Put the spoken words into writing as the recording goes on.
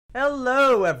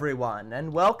Hello everyone,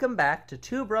 and welcome back to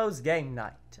Two Bros Game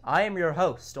Night. I am your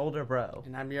host, Older Bro.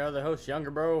 And I'm your other host, Younger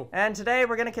Bro. And today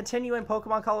we're going to continue in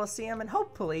Pokémon Colosseum and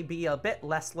hopefully be a bit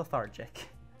less lethargic.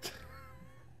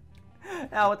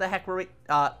 Now, what the heck were we...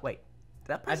 wait. Did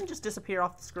that person just disappear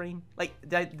off the screen? Like,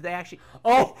 did they actually...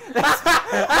 Oh! they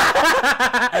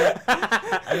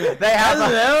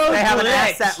have an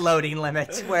asset loading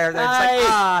limit where they're just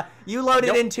like, you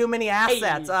loaded in too many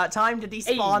assets. Time to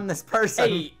despawn this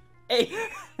person. Hey!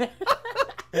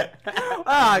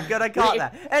 Good, I caught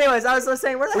that. Anyways, I was just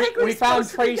saying, where the heck we found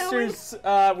Tracer's,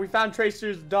 we found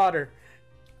Tracer's daughter.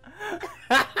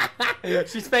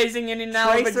 She's phasing in and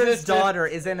out of existence. Tracer's daughter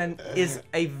is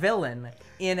a villain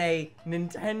in a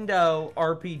Nintendo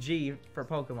RPG for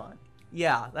Pokemon.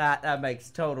 Yeah, that makes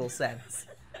total sense.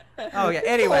 Okay,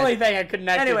 anyways. Only thing I could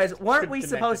connect. Anyways, weren't we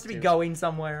supposed to be going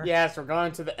somewhere? Yes, we're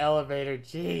going to the elevator.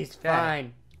 Jeez,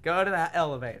 fine. Go to that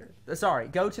elevator. Sorry,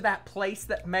 go to that place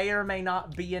that may or may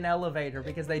not be an elevator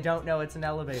because they don't know it's an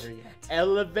elevator yet.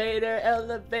 Elevator,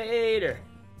 elevator.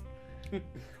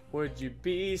 Would you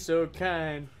be so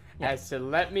kind as to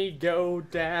let me go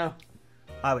down?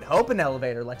 I would hope an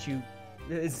elevator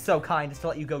is so kind as to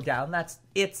let you go down. That's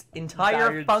its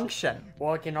entire function.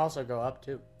 Well, it can also go up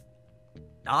too.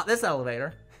 Not this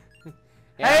elevator.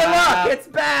 Yeah. Hey, look! It's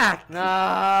back!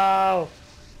 No!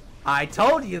 I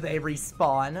told you they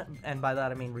respawn, and by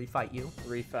that I mean refight you.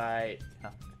 Refight. Oh.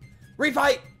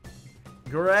 Refight!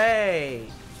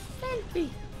 Great!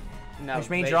 No,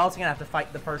 which means you're also gonna have to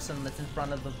fight the person that's in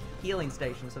front of the healing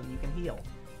station so that you can heal.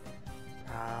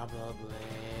 Probably.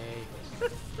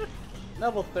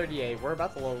 Level 38. We're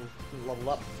about to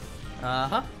level up.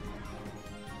 Uh-huh.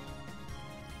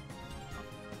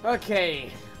 Okay.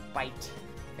 Bite.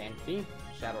 Fancy.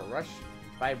 Shadow Rush.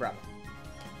 Vibra.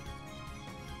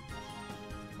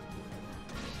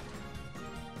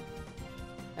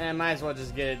 And might as well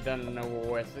just get it done and over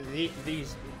with.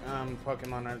 These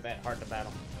Pokemon aren't that hard to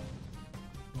battle.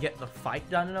 Get the fight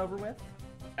done and over with?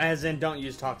 As in, don't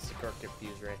use Toxic or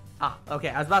Confuse Ray. Ah, okay.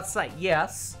 I was about to say,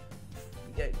 yes.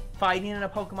 Fighting in a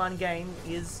Pokemon game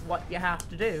is what you have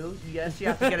to do. Yes, you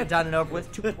have to get it done and over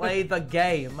with to play the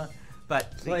game.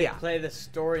 But, yeah. Play the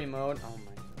story mode. Oh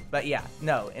my god. But yeah,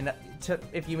 no.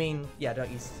 If you mean, yeah,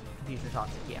 don't use Confuse or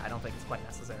Toxic. Yeah, I don't think it's quite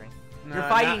necessary. No, you're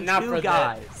fighting not two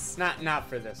guys. Not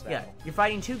for this battle. Yeah, you're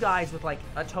fighting two guys with like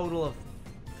a total of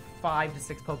 5 to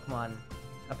 6 Pokemon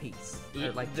apiece.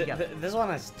 Or, like, together. This one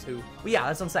has 2. Well, yeah,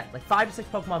 that's what I'm saying. Like 5 to 6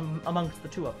 Pokemon amongst the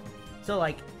two of them. So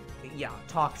like, yeah,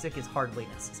 Toxic is hardly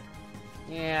necessary.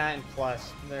 Yeah, and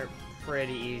plus they're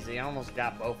pretty easy. I almost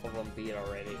got both of them beat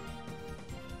already.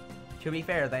 To be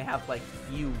fair, they have like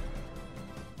you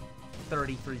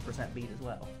 33% beat as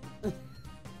well.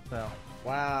 So.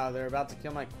 Wow, they're about to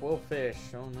kill my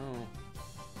Quillfish. Oh no.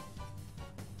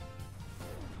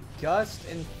 Gust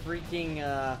and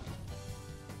freaking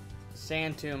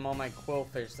Sand Tomb on my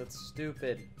Quillfish. That's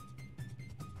stupid.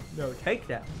 No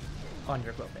takedown on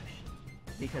your Quillfish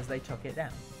because they took it down.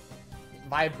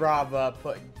 Vibrava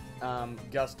put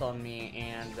Gust on me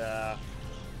and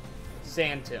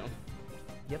Sand Tomb.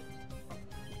 Yep.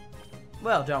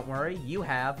 Well, don't worry. You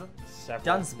have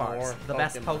Dunsparce, the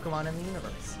best Pokemon in the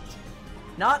universe.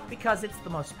 Not because it's the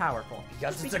most powerful.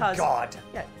 Because it's a god.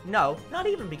 Yeah, no, not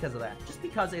even because of that. Just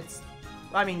because it's...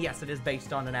 I mean, yes, it is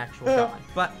based on an actual god.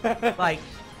 But, like...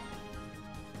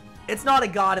 It's not a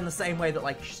god in the same way that,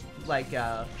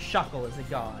 Shuckle is a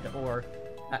god, or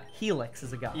Helix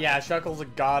is a god. Yeah, Shuckle's a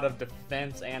god of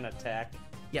defense and attack.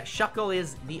 Yeah, Shuckle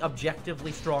is the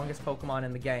objectively strongest Pokemon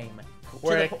in the game.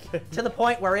 To the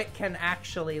point where it can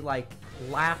actually, like,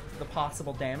 lap the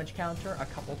possible damage counter a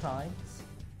couple times.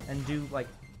 And do, like,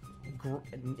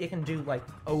 it can do, like,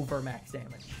 over max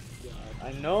damage. God,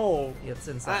 I know. It's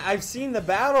insane. I've seen the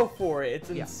battle for it. It's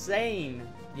insane.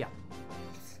 Yeah.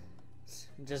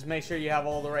 Just make sure you have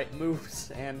all the right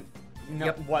moves and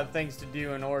know what things to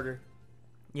do in order.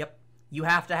 Yep. You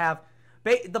have to have...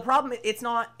 The problem, it's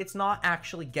not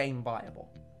actually game viable.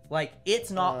 Like, it's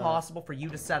not possible for you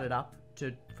to set it up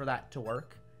for that to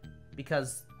work.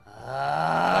 Because...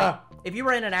 like, if you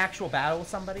were in an actual battle with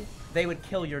somebody, they would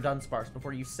kill your Dunsparce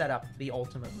before you set up the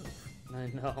ultimate move. I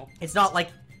know. It's not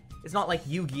like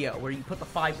Yu-Gi-Oh, where you put the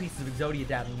 5 pieces of Exodia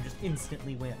down and you just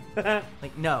instantly win.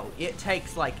 Like, no, it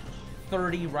takes like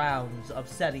 30 rounds of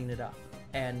setting it up,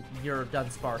 and your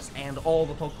Dunsparce and all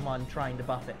the Pokemon trying to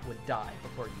buff it would die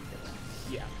before you did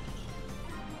it.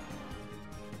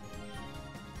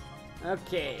 Yeah.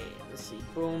 Okay, let's see.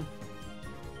 Boom.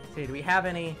 Okay, do we have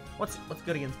any... What's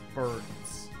good against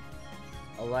birds?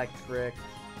 Electric.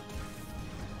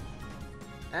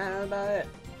 That's about it.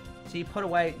 So you put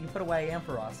away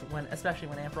Ampharos especially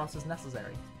when Ampharos is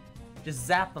necessary. Just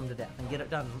zap them to death and get it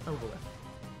done and over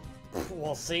with.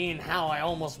 Well, seeing how I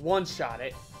almost one-shot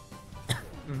it.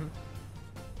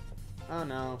 Oh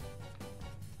no.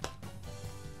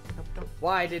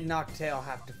 Why did Noctail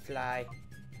have to fly?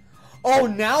 Oh,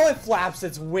 now it flaps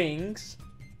its wings.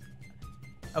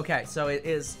 Okay, so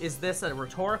is this a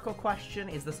rhetorical question?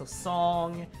 Is this a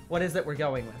song? What is it we're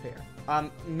going with here?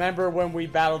 Remember when we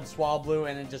battled Swablu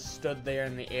and it just stood there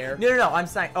in the air? No, I'm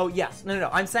saying, oh yes, no,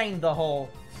 I'm saying the whole,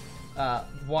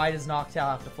 why does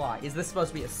Noctowl have to fly? Is this supposed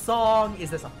to be a song? Is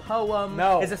this a poem?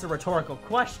 No. Is this a rhetorical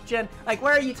question? Like,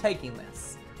 where are you taking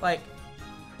this? Like,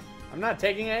 I'm not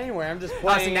taking it anywhere, I'm just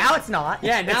playing. oh, see, now it's not.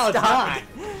 Yeah, now it's not.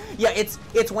 Yeah,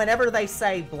 it's whenever they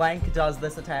say blank does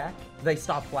this attack, they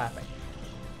stop flapping.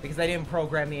 Because they didn't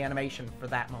program the animation for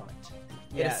that moment.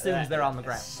 It assumes they're on the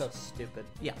ground. So stupid.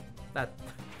 Yeah,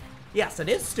 yes, it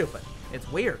is stupid.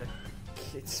 It's weird.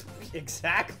 It's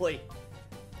exactly.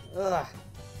 Ugh.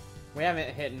 We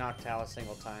haven't hit Noctowl a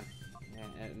single time.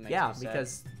 It makes me sad.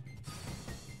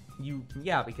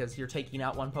 Because you're taking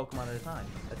out one Pokemon at a time.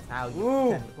 That's how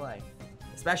you tend to play.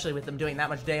 Especially with them doing that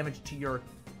much damage to your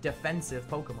defensive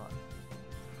Pokemon.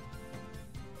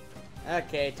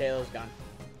 Okay, Taylor's gone.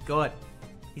 Good.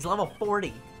 He's level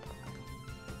 40.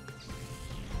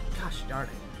 Gosh darn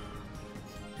it.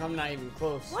 I'm not even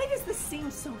close. Why does this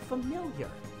seem so familiar?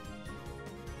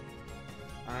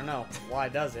 I don't know. Why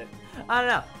does it? I don't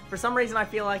know. For some reason I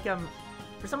feel like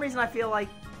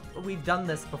we've done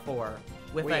this before.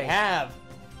 We have.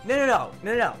 No.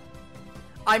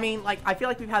 I mean, like, I feel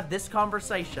like we've had this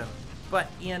conversation,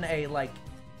 but in a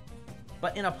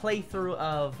playthrough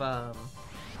of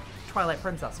Twilight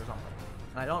Princess or something.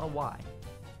 And I don't know why.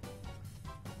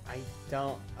 I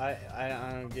don't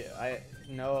get.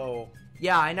 No.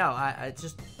 Yeah, I know. I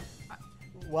just.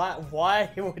 Why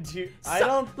would you? I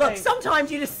don't think... Look,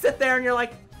 sometimes you just sit there and you're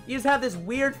like, you just have this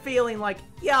weird feeling like,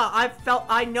 yeah,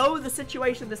 I know the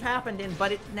situation this happened in,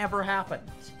 but it never happened.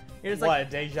 You're just like,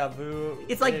 deja vu?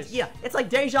 It's like, yeah, it's like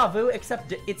deja vu,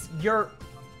 except it's your.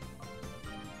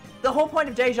 The whole point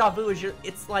of deja vu is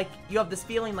it's like you have this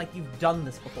feeling like you've done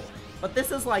this before. But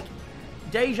this is like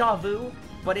deja vu,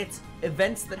 but it's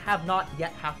events that have not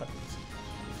yet happened.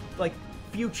 Like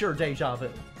future deja vu.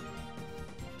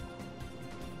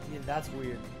 Yeah, that's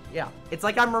weird. Yeah, it's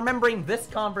like I'm remembering this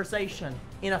conversation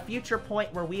in a future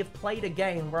point where we have played a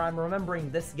game where I'm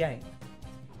remembering this game.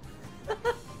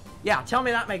 Yeah, tell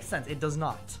me that makes sense. It does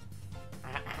not.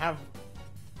 Have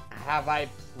I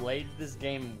played this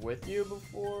game with you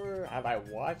before? Have I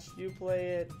watched you play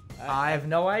it? I have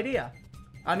no idea.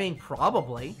 I mean,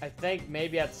 probably. I think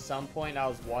maybe at some point I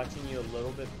was watching you a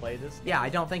little bit play this game. Yeah, I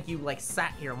don't think you, like,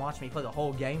 sat here and watched me play the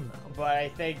whole game, though. But I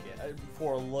think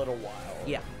for a little while,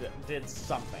 yeah, did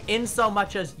something. In so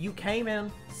much as you came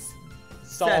in,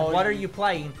 said, what are you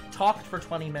playing, talked for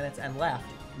 20 minutes, and left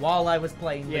while I was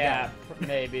playing the game. Yeah,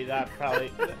 maybe. That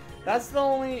probably... That's the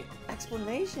only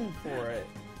explanation for it.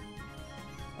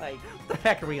 Like... What the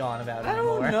heck are we on about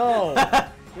anymore? I don't know.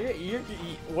 You're I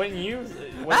don't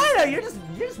know, you're just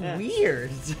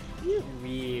weird. You're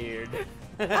weird.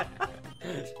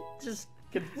 Just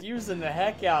confusing the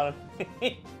heck out of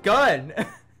me. Good.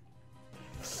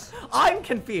 I'm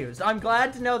confused. I'm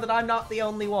glad to know that I'm not the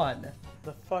only one.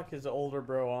 The fuck is older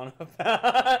bro on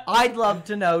about? I'd love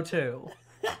to know too.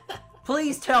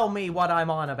 Please tell me what I'm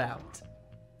on about.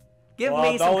 Give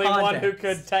me some context. The only one who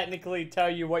could technically tell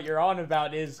you what you're on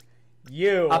about is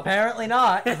you. Apparently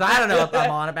not, because I don't know what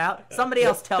I'm on about. Somebody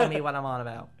else tell me what I'm on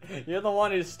about. You're the one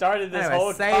who started this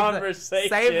whole conversation.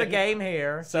 Save the game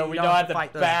here, so we don't have to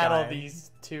battle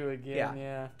these two again.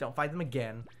 Yeah. Don't fight them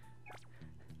again.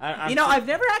 You know, I've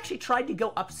never actually tried to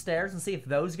go upstairs and see if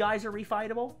those guys are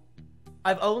refightable.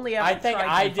 I've only ever I think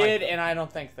I did, and I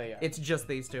don't think they are. It's just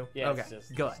these two? Yeah, okay, it's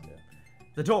just good. These two.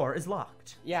 The door is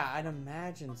locked. Yeah, I'd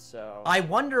imagine so. I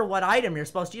wonder what item you're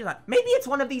supposed to use. Maybe it's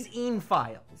one of these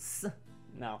files.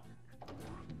 No.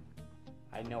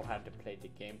 I know how to play the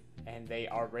game, and they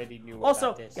already knew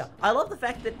about this. Yeah, I love the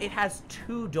fact that it has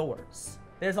two doors.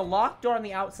 There's a locked door on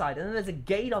the outside, and then there's a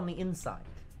gate on the inside.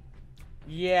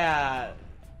 Yeah.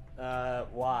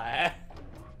 Why?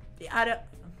 I don't...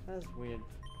 That's weird.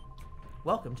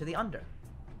 Welcome to the Under.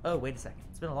 Oh, wait a second.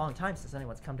 It's been a long time since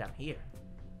anyone's come down here.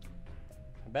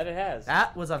 I bet it has.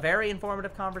 That was a very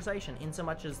informative conversation, in so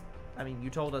much as, I mean,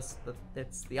 you told us that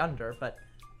it's the Under, but...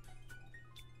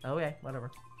 Okay,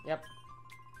 whatever. Yep.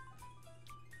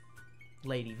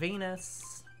 Lady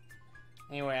Venus.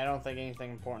 Anyway, I don't think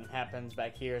anything important happens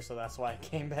back here, so that's why I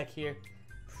came back here.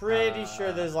 Pretty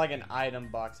sure there's like an item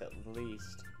box at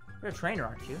least. You're a trainer,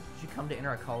 aren't you? Did you come to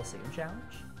enter a Colosseum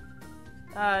challenge?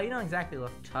 You don't exactly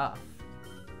look tough.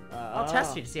 I'll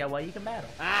test you to see how well you can battle.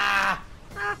 Ah!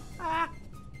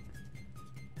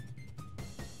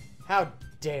 How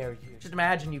dare you? Just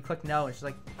imagine you click no and she's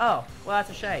like, oh, well that's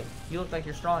a shame. You look like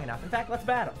you're strong enough. In fact, let's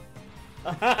battle.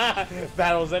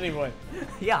 Battles anyway.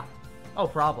 Yeah. Oh,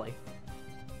 probably.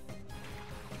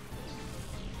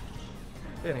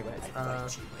 Anyways,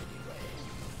 Fight you anyway.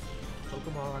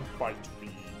 Pokemon. Fight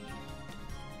me.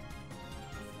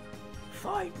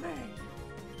 Fight me.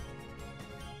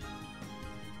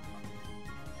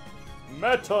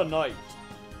 Meta Knight.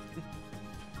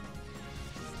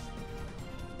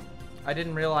 I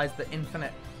didn't realize the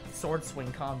infinite sword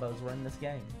swing combos were in this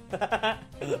game.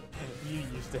 You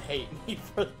used to hate me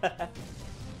for that.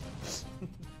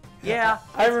 Yeah.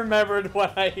 I remembered when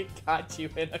I got you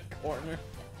in a corner.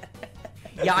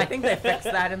 Yeah, I think they fixed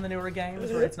that in the newer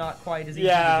games where it's not quite as easy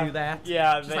to do that.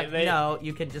 Yeah, no,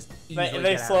 you can just easily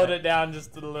they get slowed out of it down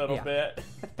just a little bit.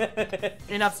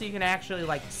 Enough so you can actually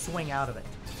like swing out of it.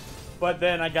 But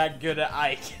then I got good at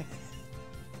Ike.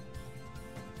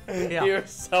 Yeah. You were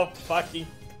so fucking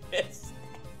pissed.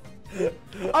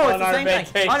 Oh, it's the same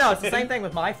thing. Oh no, it's the same thing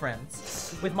with my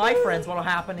friends. With my friends, what'll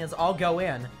happen is I'll go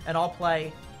in and I'll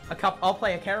play a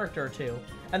character or two,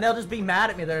 and they'll just be mad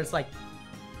at me. They're just like,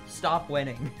 "Stop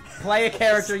winning. Play a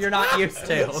character you're not used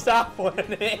to." Stop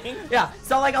winning. Yeah.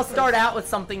 So like, I'll start out with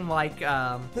something like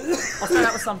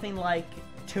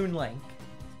Toon Link,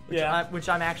 which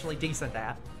I'm actually decent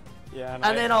at. Yeah.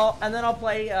 And then I'll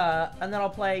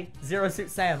play Zero Suit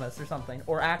Samus or something,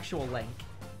 or actual Link.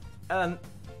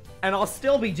 And I'll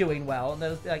still be doing well, and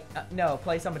they'll be like, no,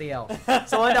 play somebody else.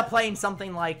 So I'll end up playing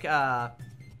something like,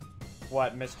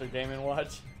 what, Mr. Game &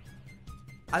 Watch?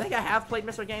 I think I have played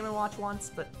Mr. Game & Watch once,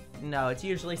 but no, it's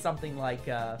usually something like,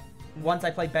 once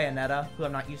I played Bayonetta, who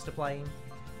I'm not used to playing.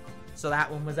 So that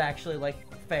one was actually, like,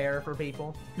 fair for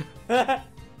people.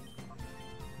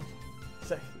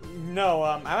 No,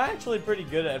 I'm actually pretty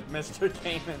good at Mr.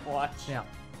 Game & Watch. Yeah.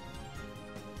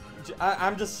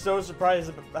 I'm just so surprised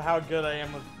about how good I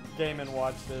am with Game &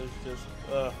 Watch that it's just,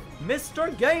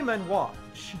 Mr. Game &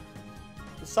 Watch.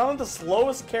 Some of the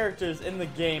slowest characters in the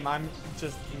game I'm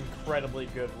just incredibly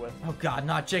good with. Oh god,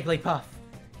 not Jigglypuff.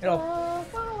 It'll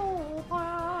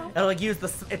like use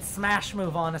its smash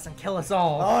move on us and kill us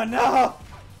all. Oh no!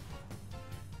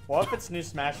 What if its new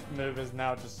smash move is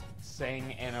now just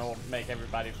sing and it'll make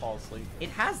everybody fall asleep? It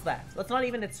has that. That's not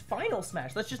even its final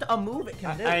smash. That's just a move it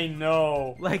can do. I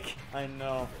know. Like, I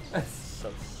know. That's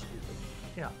so stupid.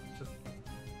 Yeah.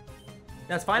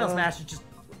 That's final smash is just.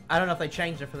 I don't know if they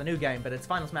changed it for the new game, but its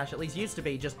final smash at least used to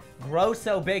be just grow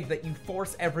so big that you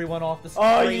force everyone off the screen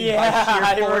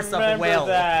by sheer force of will.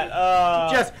 That.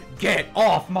 Just get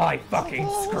off my fucking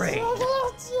screen.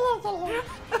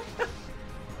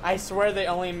 I swear they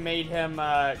only made him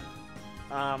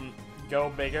go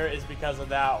bigger is because of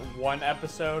that one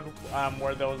episode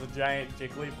where there was a giant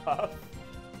Jigglypuff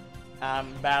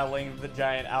battling the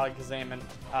giant Alakazam and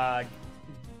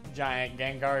giant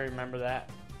Gengar. Remember that?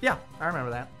 Yeah, I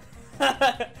remember that.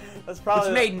 That's probably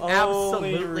Which made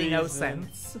absolutely reason. no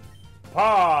sense.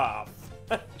 Puff.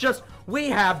 Just, we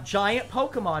have giant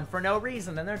Pokemon for no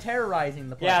reason, and they're terrorizing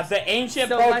the place. Yeah, the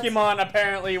ancient Pokemon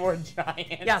apparently were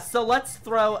giants. Yeah, so let's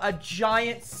throw a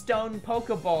giant stone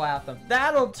Pokeball at them.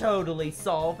 That'll totally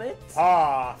solve it.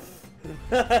 Puff.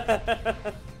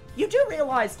 You do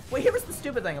realize, well, here's the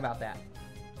stupid thing about that.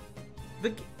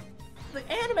 The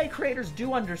anime creators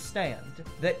do understand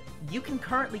that you can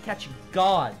currently catch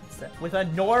gods with a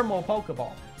normal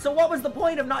Pokeball. So what was the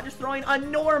point of not just throwing a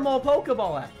normal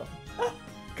Pokeball at them?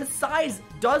 Because size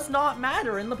does not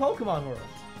matter in the Pokemon world.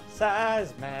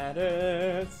 Size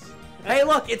matters. Hey,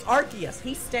 look, it's Arceus.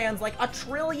 He stands like 1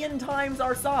 trillion times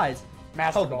our size.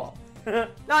 Master Pokeball.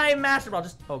 Not even Master Ball,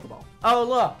 just Pokeball. Oh,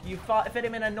 look, you fit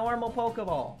him in a normal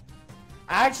Pokeball.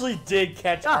 I actually did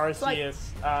catch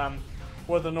Arceus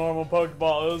with a normal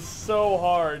Pokeball. It was so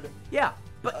hard. Yeah,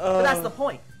 but that's the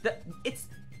point.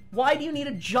 Why do you need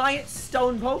a giant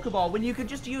stone Pokeball when you could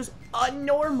just use a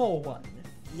normal one?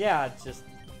 Yeah, it's just...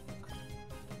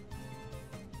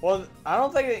 Well, I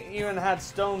don't think it even had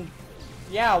stone...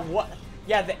 Yeah, what...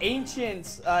 Yeah, the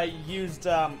ancients used,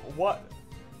 what...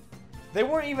 They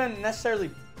weren't even necessarily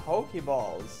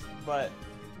Pokeballs, but...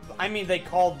 I mean, they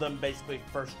called them basically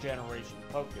first generation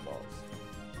Pokeballs.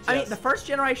 I mean, the first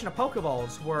generation of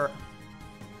Pokeballs were...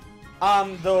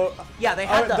 Yeah, they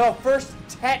had the first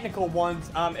technical ones,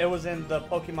 it was in the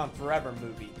Pokemon Forever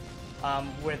movie.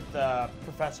 With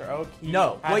Professor Oak.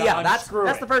 No, well, yeah, that's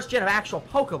the first gen of actual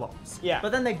Pokeballs. Yeah.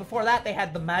 But then before that, they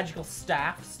had the magical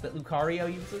staffs that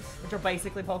Lucario uses, which are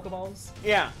basically Pokeballs.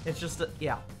 Yeah. It's just,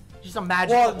 yeah. Just a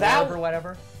magical that- orb or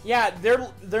whatever. Yeah,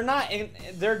 they're not in.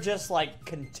 They're just like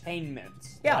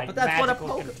containments. Yeah, like but that's what a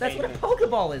magical that's what a containment.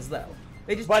 Pokeball is, though.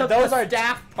 They just But took those the are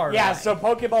staff part. Yeah, away. so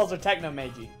Pokeballs are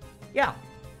Technomagi. Yeah,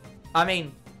 I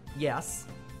mean, yes.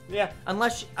 Yeah.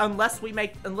 Unless we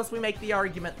make the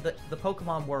argument that the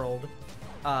Pokemon world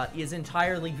is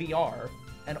entirely VR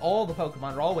and all the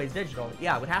Pokemon are always digital,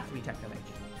 yeah, it would have to be Technomage.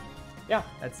 Yeah.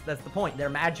 That's the point. They're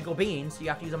magical beings, so you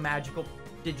have to use a magical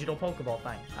digital Pokeball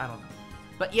thing. I don't know.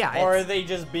 But yeah, Or are they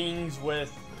just beings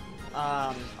with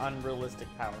unrealistic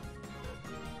power?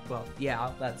 well,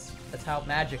 yeah, that's how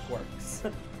magic works.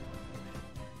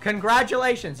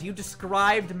 Congratulations, you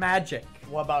described magic.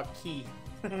 What about Key?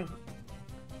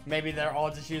 Maybe they're all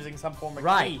just using some form of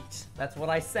Right. Key. That's what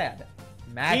I said.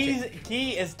 Magic.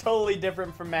 Key is totally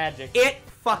different from magic. It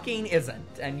fucking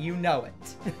isn't, and you know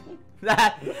it.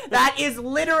 That is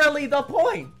literally the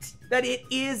point. That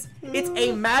it's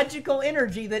a magical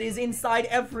energy that is inside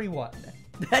everyone.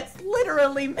 That's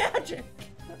literally magic.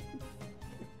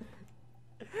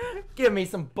 Give me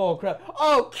some bullcrap.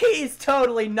 Oh, Key's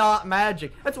totally not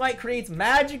magic. That's why it creates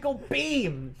magical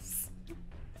beams.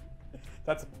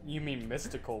 You mean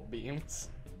mystical beams?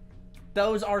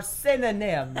 Those are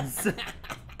synonyms.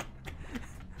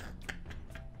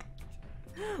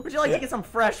 Would you like to get some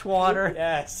fresh water?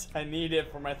 Yes, I need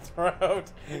it for my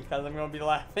throat because I'm going to be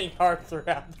laughing hard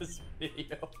throughout this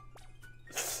video.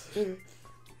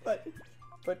 but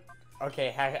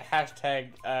okay, hashtag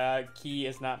Key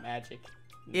is not magic.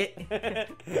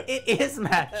 It is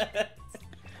magic.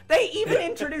 They even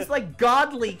introduced like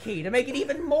godly Key to make it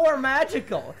even more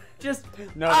magical. Just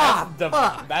No,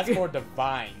 fuck. that's more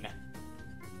divine.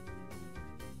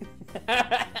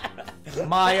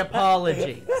 My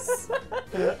apologies.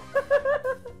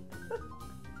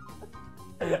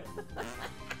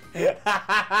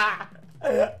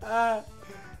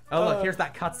 Oh look, here's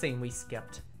that cutscene we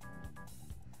skipped.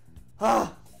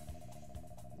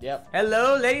 Yep.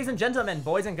 Hello, ladies and gentlemen,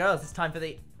 boys and girls. It's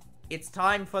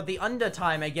time for the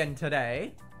undertime again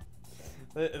today.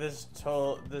 This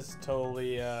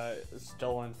totally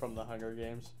stolen from the Hunger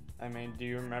Games. I mean, do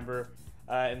you remember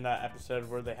in that episode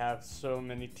where they have so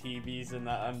many TVs in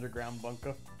that underground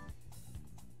bunker?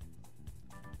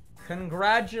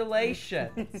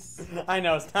 Congratulations. I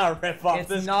know, it's not a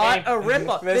ripoff. It's not a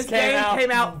ripoff. This game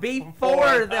came out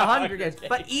before the Hunger Games.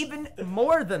 But even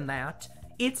more than that,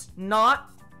 it's not...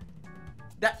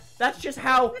 That's just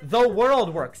how the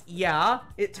world works. Yeah,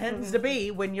 it tends to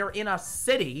be when you're in a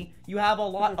city, you have a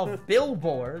lot of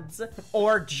billboards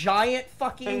or giant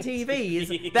fucking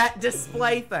TVs that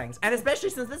display things. And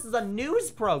especially since this is a news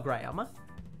program.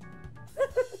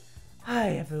 Hi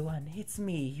everyone, it's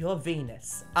me, your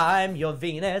Venus. I'm your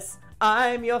Venus.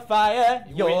 I'm your fire,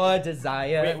 your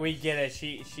desire. We get it.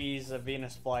 She's a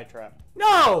Venus flytrap.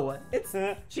 No!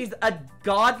 She's a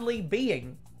godly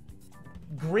being.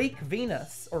 Greek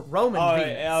Venus, or Roman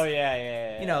Venus. Oh,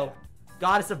 yeah. You know,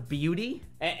 goddess of beauty.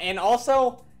 And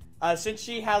also, since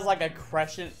she has like a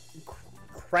crescent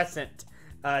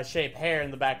shaped hair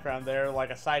in the background there, like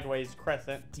a sideways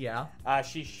crescent. Yeah.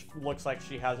 She looks like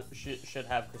she should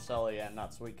have Cresselia and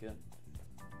not Suicune.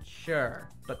 Sure,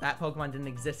 but that Pokemon didn't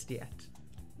exist yet.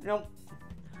 Nope.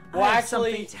 Well, I have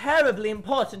something terribly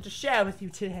important to share with you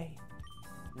today.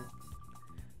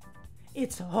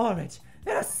 It's horrid.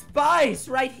 There are spies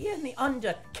right here in the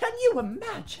Under. Can you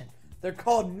imagine? They're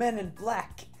called Men in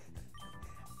Black,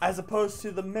 as opposed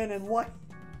to the Men in White.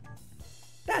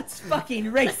 That's fucking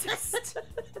racist.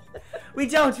 We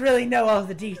don't really know all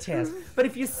the details, but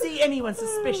if you see anyone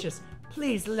suspicious,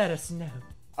 please let us know.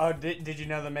 Oh, did you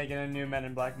know they're making a new Men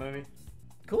in Black movie?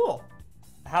 Cool.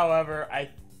 However, I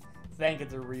think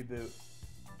it's a reboot.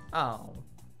 Oh.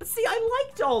 But see, I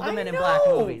liked all the Men in know. Black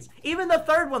movies. Even the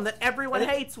third one that everyone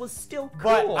hates was still cool.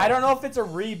 But I don't know if it's a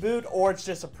reboot or it's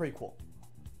just a prequel.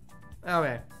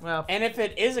 Okay, well. And if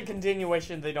it is a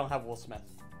continuation, they don't have Will Smith.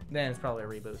 Then it's probably a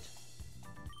reboot.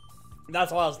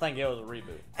 That's why I was thinking it was a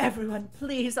reboot. Everyone,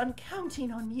 please, I'm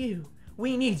counting on you.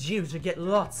 We need you to get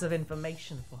lots of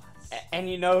information for us. And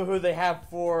you know who they have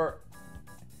for...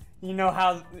 You know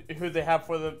who they have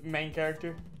for the main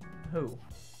character? Who?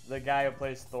 The guy who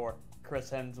plays Thor. Chris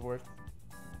Hemsworth.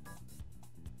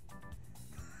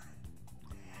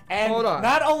 And Hold on.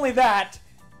 not only that,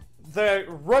 the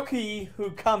rookie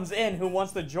who comes in who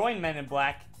wants to join Men in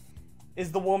Black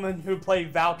is the woman who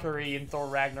played Valkyrie in Thor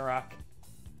Ragnarok.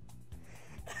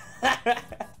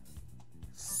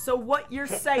 So what you're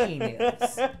saying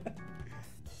is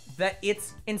that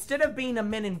it's, instead of being a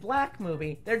Men in Black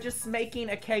movie, they're just making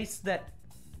a case that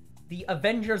the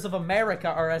Avengers of America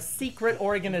are a secret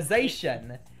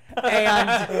organization,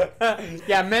 And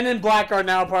yeah, Men in Black are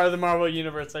now part of the Marvel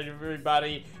Universe,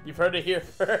 everybody. You've heard it here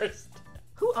first.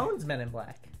 who owns Men in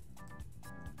Black?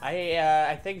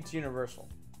 I think it's Universal.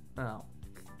 Oh.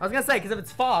 I was gonna say, because if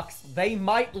it's Fox, they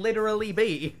might literally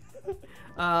be.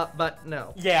 But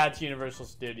no. Yeah, it's Universal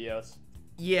Studios.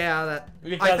 Yeah,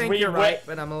 Because I think you're right,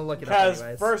 but I'm gonna look it up anyways.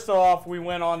 Because first off, we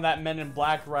went on that Men in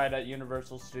Black ride at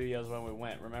Universal Studios when we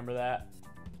went. Remember that?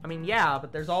 I mean, yeah,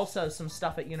 but there's also some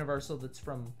stuff at Universal that's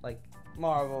from, like...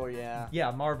 Marvel, yeah.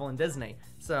 Yeah, Marvel and Disney,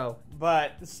 so...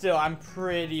 But still, I'm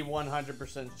pretty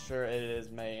 100% sure it is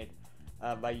made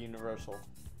by Universal.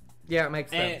 Yeah, it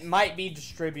makes sense. And it might be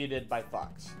distributed by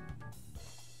Fox.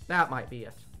 That might be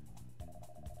it.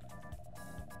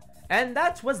 And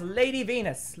that was Lady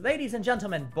Venus. Ladies and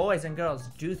gentlemen, boys and girls,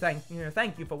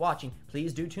 thank you for watching.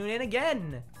 Please do tune in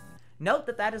again. Note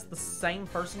that that is the same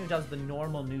person who does the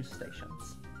normal news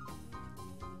stations.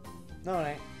 No, it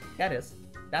ain't. Yeah, it is.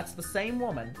 That's the same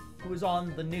woman who was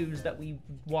on the news that we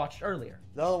watched earlier.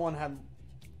 The other one had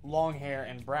long hair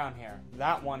and brown hair.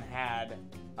 That one had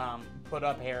put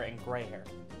up hair and gray hair.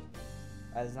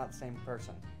 That is not the same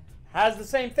person. Has the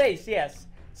same face, yes.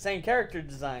 Same character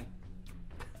design.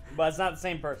 But it's not the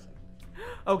same person.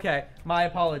 Okay, my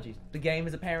apologies. The game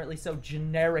is apparently so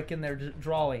generic in their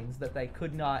drawings that they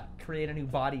could not create a new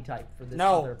body type for this other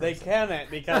No, person. they can't,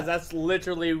 because that's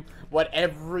literally what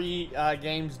every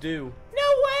games do. No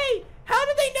way! How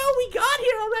did they know we got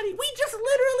here already? We just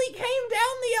literally came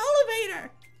down the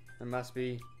elevator! There must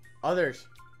be others.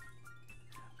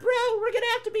 Bro, we're gonna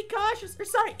have to be cautious. Or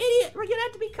sorry, idiot, we're gonna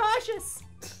have to be cautious.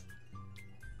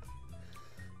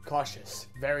 Cautious.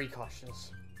 Very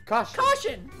cautious. Caution.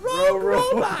 Caution! Rogue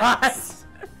robots!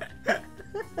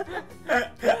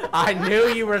 I knew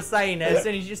you were saying it. As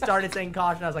soon as you started saying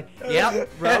caution, I was like, yep,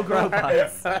 rogue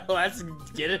robots. Let's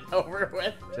get it over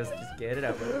with. Just get it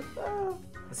over with.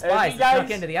 The Spies snuck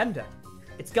into the ender.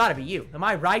 It's gotta be you. Am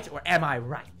I right or am I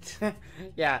right?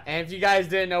 Yeah, and if you guys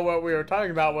didn't know what we were talking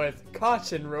about with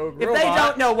caution rogue If robot, they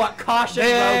don't know what caution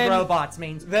then- rogue robots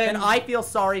means, then I feel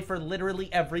sorry for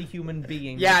literally every human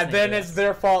being. yeah, listening then to it's this.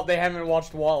 their fault they haven't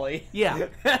watched Wall-E. Yeah.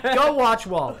 Go watch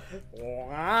Wall.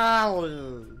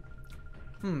 Wall-E.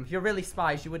 If you're really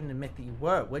Spies, you wouldn't admit that you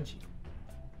were, would you?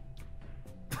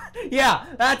 Yeah,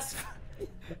 that's...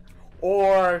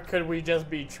 Or could we just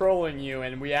be trolling you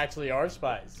and we actually are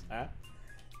spies? Huh?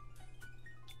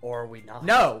 Or are we not?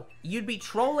 No, you'd be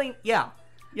trolling. Yeah,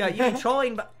 you'd be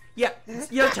trolling. But yeah,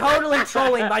 you're totally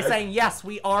trolling by saying yes,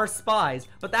 we are spies.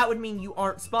 But that would mean you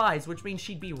aren't spies, which means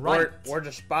she'd be right. We're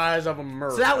the spies of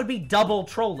America. So that would be double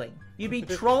trolling. You'd be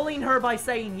trolling her by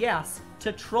saying yes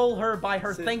to troll her by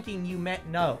her thinking you meant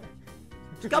no.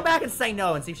 Just go back and say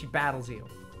no and see if she battles you.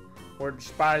 We're the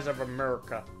spies of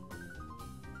America.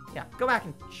 Yeah, go back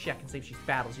and check and see if she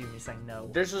battles you and you say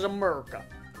no. This is America.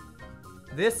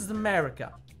 This is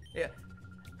America. Yeah.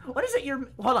 What is it you're...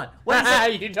 Hold on. What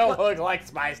is it? You don't look like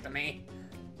spies to me.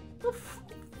 Well,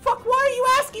 fuck, why are you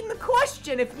asking the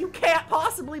question if you can't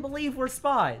possibly believe we're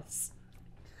spies?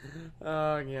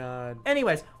 Oh, God.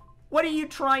 Anyways, what are you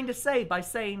trying to say by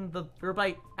saying or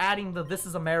by adding the This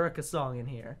Is America song in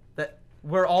here? That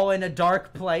we're all in a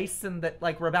dark place and that,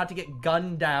 like, we're about to get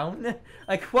gunned down?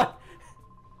 Like, what?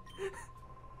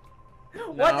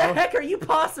 What the heck are you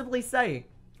possibly saying?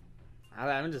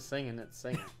 I'm just singing it,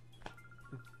 singing.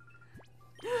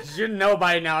 You should know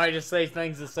by now I just say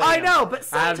things the same. I know, but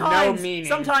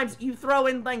sometimes you throw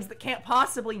in things that can't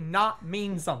possibly not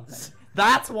mean something.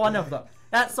 That's one of them.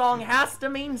 That song has to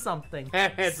mean something.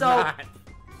 It's not.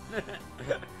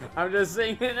 I'm just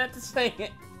singing it to sing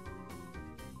it.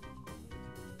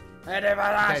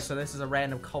 Okay, so this is a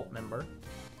random cult member.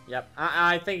 Yep,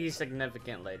 I think he's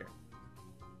significant later.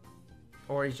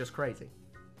 Or he's just crazy.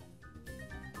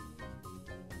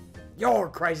 You're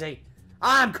crazy.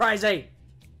 I'm crazy.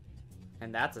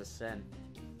 And that's a sin.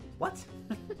 What?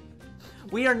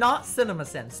 We are not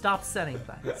CinemaSin. Stop sending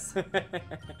things.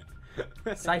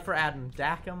 Cypher Adam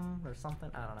Dacum or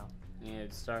something? I don't know. Yeah,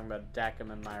 it's talking about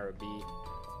Dacum and Myra B.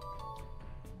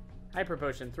 Hyper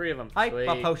Potion, 3 of them. Hyper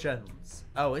Sweet. Potions.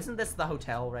 Oh, isn't this the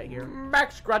hotel right here?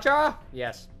 Back scratcher.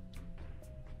 Yes.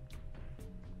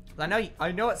 I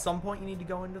know at some point you need to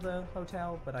go into the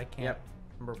hotel, but I can't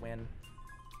remember when.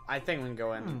 I think we can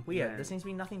go in. Weird. There seems to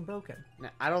be nothing broken. No,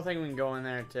 I don't think we can go in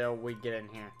there until we get in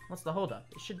here. What's the holdup?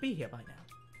 It should be here by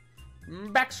now.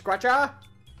 Back scratcher.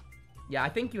 Yeah, I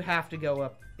think you have to go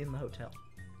up in the hotel.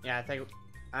 Yeah, I think.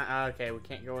 Okay, we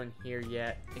can't go in here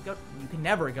yet. You can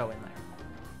never go in there.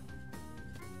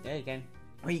 Yeah, you can.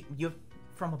 Wait, you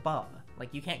from above.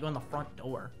 Like you can't go in the front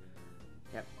door.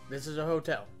 Yep. This is a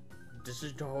hotel. This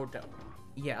is the hotel.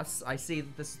 Yes, I see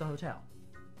that this is the hotel.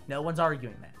 No one's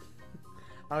arguing that.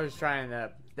 I was trying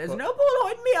to... There's no point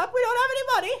holding me up. We don't have any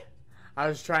money. I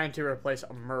was trying to replace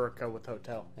America with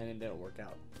hotel, and it didn't work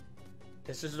out.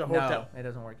 This is a hotel. No, it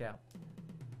doesn't work out.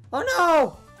 Oh,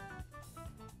 no!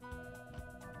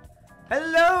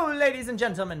 Hello, ladies and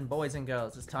gentlemen, boys and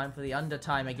girls. It's time for the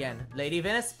undertime again. Lady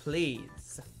Venus,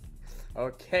 please.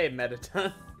 Okay,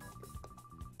 Metaton.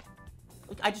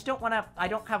 Look, I just don't want to... I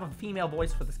don't have a female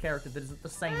voice for this character that isn't the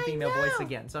same female voice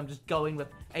again, so I'm just going with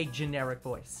a generic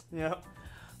voice. Yep.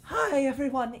 Hi,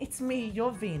 everyone. It's me,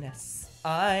 your Venus.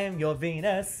 I'm your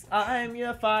Venus. I'm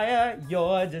your fire,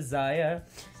 your desire.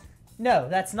 No,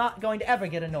 that's not going to ever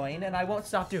get annoying, and I won't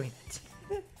stop doing it.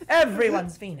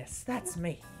 Everyone's Venus. That's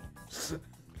me.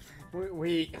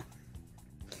 We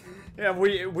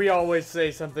always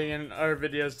say something in our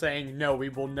videos saying, no, we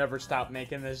will never stop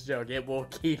making this joke. It will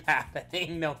keep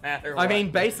happening no matter what. I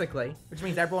mean, basically, which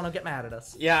means everyone will get mad at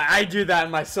us. Yeah, I do that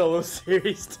in my solo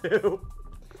series too.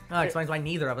 That explains why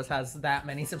neither of us has that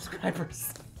many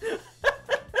subscribers.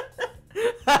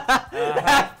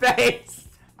 That face!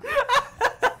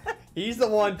 He's the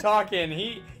one talking.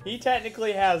 He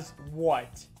technically has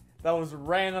what? Those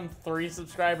random 3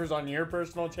 subscribers on your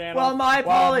personal channel? Well, my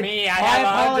apologies. I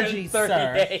have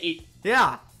 138. Sir.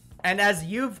 Yeah, and as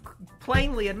you've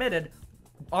plainly admitted,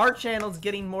 our channel's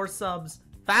getting more subs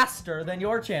faster than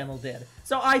your channel did.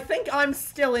 So I think I'm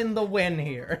still in the win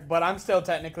here. But I'm still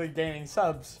technically gaining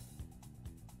subs.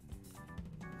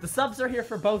 The subs are here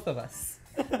for both of us.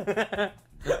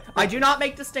 I do not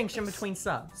make distinction between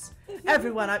subs.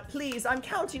 Everyone, please, I'm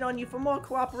counting on you for more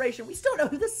cooperation. We still don't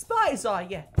know who the spies are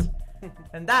yet.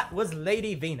 And that was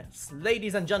Lady Venus.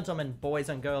 Ladies and gentlemen, boys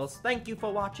and girls, thank you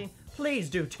for watching. Please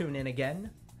do tune in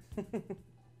again.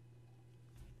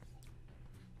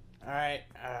 Alright,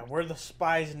 we're the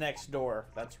spies next door.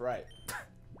 That's right.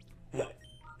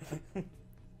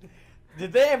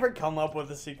 Did they ever come up with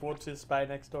a sequel to Spy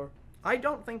Next Door? I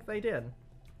don't think they did.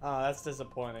 Oh, that's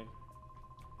disappointing.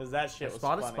 Because that shit was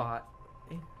funny. Spot.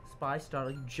 Spy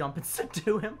started jumping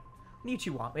to him. What do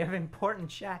you want? We have an important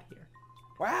chat here.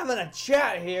 We're having a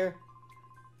chat here.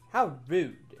 How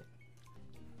rude.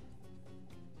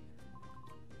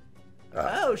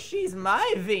 Oh, she's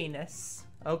my Venus.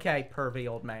 Okay, pervy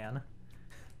old man.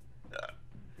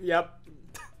 Yep.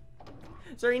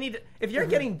 So you need to, if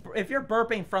you're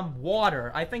burping from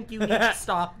water, I think you need to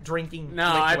stop drinking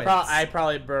No, liquids. I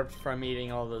probably burped from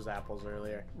eating all those apples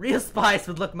earlier. Real spies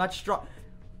would look much strong.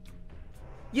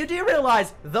 You do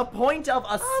realize the point of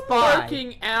a spy. I'm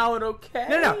working out, okay?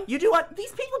 No. You do what?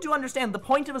 These people do understand the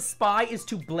point of a spy is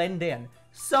to blend in.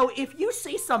 So if you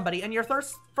see somebody and your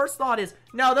first thought is,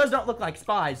 no, those don't look like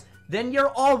spies, then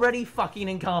you're already fucking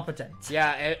incompetent.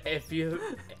 Yeah,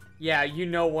 yeah, you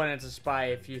know when it's a spy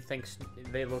if you think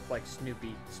they look like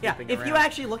Snoopy. Yeah, if you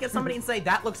actually look at somebody and say,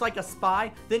 that looks like a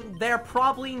spy, then they're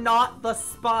probably not the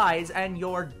spies and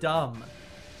you're dumb.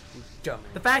 Dumb.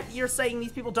 The fact that you're saying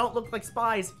these people don't look like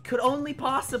spies could only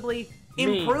possibly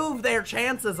improve their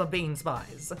chances of being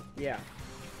spies. Yeah.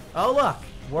 Oh look,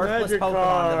 worthless Magikarp.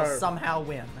 Pokemon that'll somehow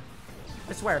win.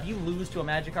 I swear, if you lose to a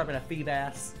Magikarp and a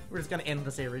Feebass, we're just gonna end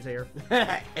the series here.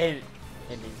 Ending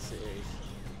series.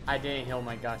 I didn't heal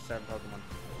my gosh darn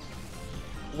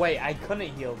Pokemon. Wait, I couldn't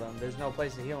heal them. There's no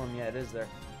place to heal them yet, is there?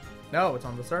 No, it's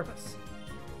on the surface.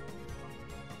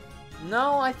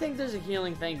 No, I think there's a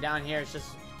healing thing down here. It's just,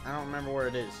 I don't remember where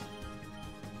it is.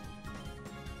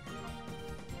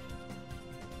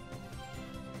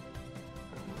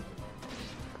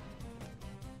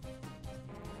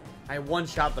 I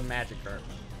one-shot the Magikarp.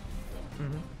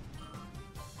 Mm-hmm.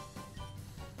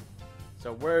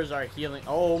 So where's our healing?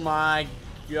 Oh my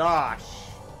gosh.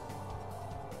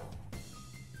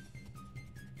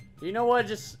 Do you know what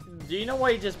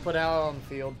he just put out on the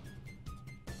field?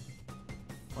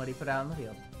 What did he put out on the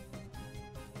field?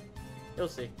 You'll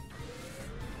see.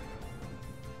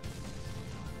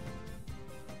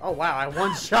 Oh wow, I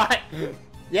one shot.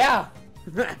 Yeah.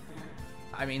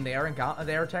 I mean, they are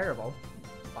terrible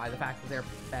by the fact that they're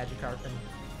Magikarp and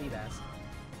Feebass.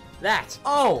 That.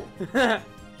 Oh!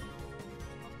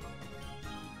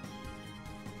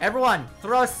 Everyone,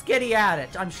 throw a skitty at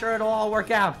it. I'm sure it'll all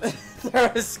work out. Throw a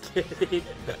skitty.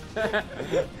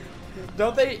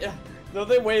 Don't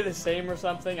they weigh the same or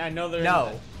something? I know they're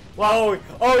No. Well,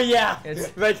 oh yeah.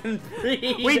 They can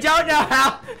breathe. We don't know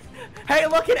how. Hey,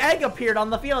 look, an egg appeared on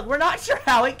the field. We're not sure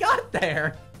how it got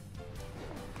there.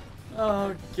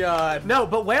 Oh god. No,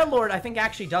 but Wailord, I think,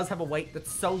 actually does have a weight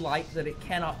that's so light that it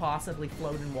cannot possibly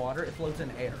float in water. It floats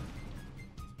in air.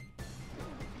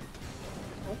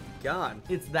 God.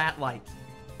 It's that light.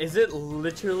 Is it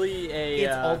literally a?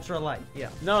 It's ultra light. Yeah.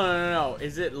 No.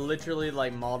 Is it literally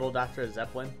like modeled after a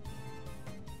Zeppelin?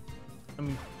 I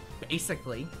mean,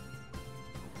 basically.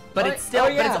 But Oh, it's still, oh,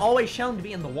 yeah. but it's always shown to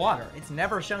be in the water. It's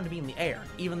never shown to be in the air,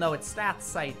 even though its stats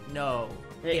say no.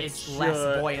 It's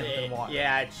less buoyant than water.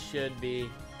 Yeah, it should be.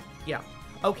 Yeah.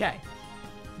 Okay.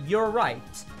 You're right.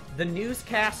 The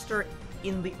newscaster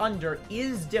in the Under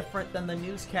is different than the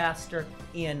newscaster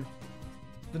in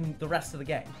the rest of the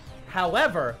game.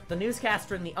 However, the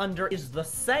newscaster in the Under is the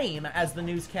same as the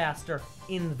newscaster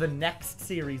in the next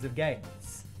series of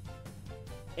games.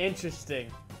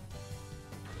 Interesting.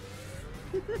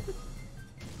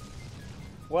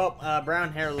 Well,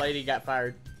 brown hair lady got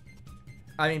fired.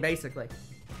 I mean, basically.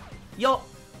 You'll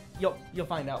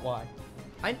find out why.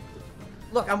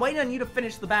 Look, I'm waiting on you to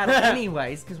finish the battle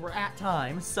anyways, because we're at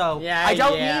time, so Yeah, I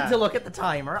don't yeah. need to look at the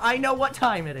timer. I know what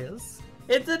time it is.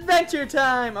 It's adventure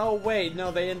time! Oh, wait,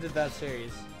 no, they ended that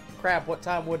series. Crap, what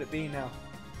time would it be now?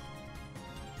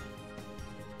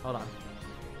 Hold on.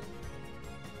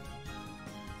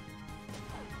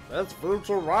 That's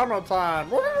Futurama time!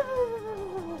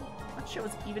 That show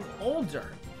is even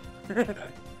older.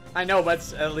 I know, but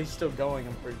it's at least still going,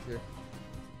 I'm pretty sure.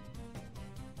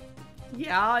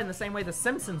 Yeah, in the same way The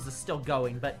Simpsons is still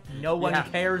going, but no one Yeah.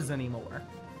 cares anymore.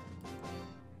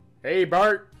 Hey,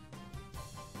 Bart!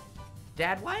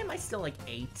 Dad, why am I still like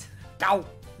 8? Ow!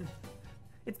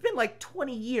 It's been like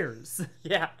 20 years.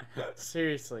 Yeah,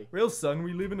 seriously. Real son,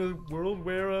 we live in a world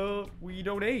where we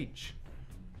don't age.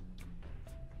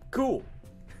 Cool.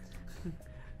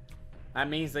 That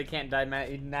means they can't die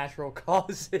natural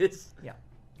causes. Yeah.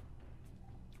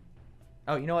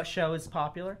 Oh, you know what show is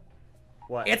popular?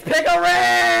 What? It's Pickle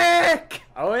Rick!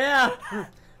 Oh yeah!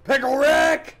 Pickle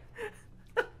Rick!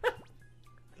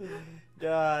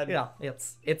 God. Yeah,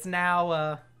 it's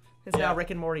now now Rick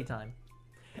and Morty time.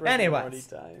 Rick and Anyways. Morty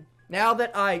time. Now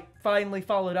that I finally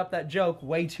followed up that joke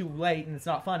way too late and it's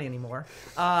not funny anymore,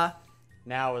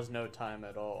 Now is no time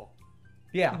at all.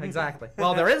 yeah, exactly.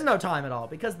 Well, there is no time at all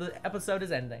because the episode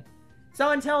is ending. So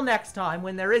until next time,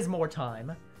 when there is more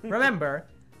time, remember...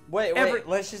 Wait,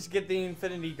 let's just get the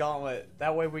Infinity Gauntlet.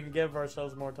 That way we can give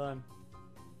ourselves more time.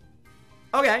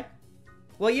 Okay,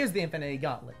 we'll use the Infinity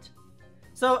Gauntlet.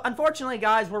 So, unfortunately,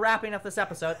 guys, we're wrapping up this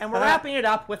episode, and we're wrapping it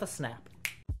up with a snap.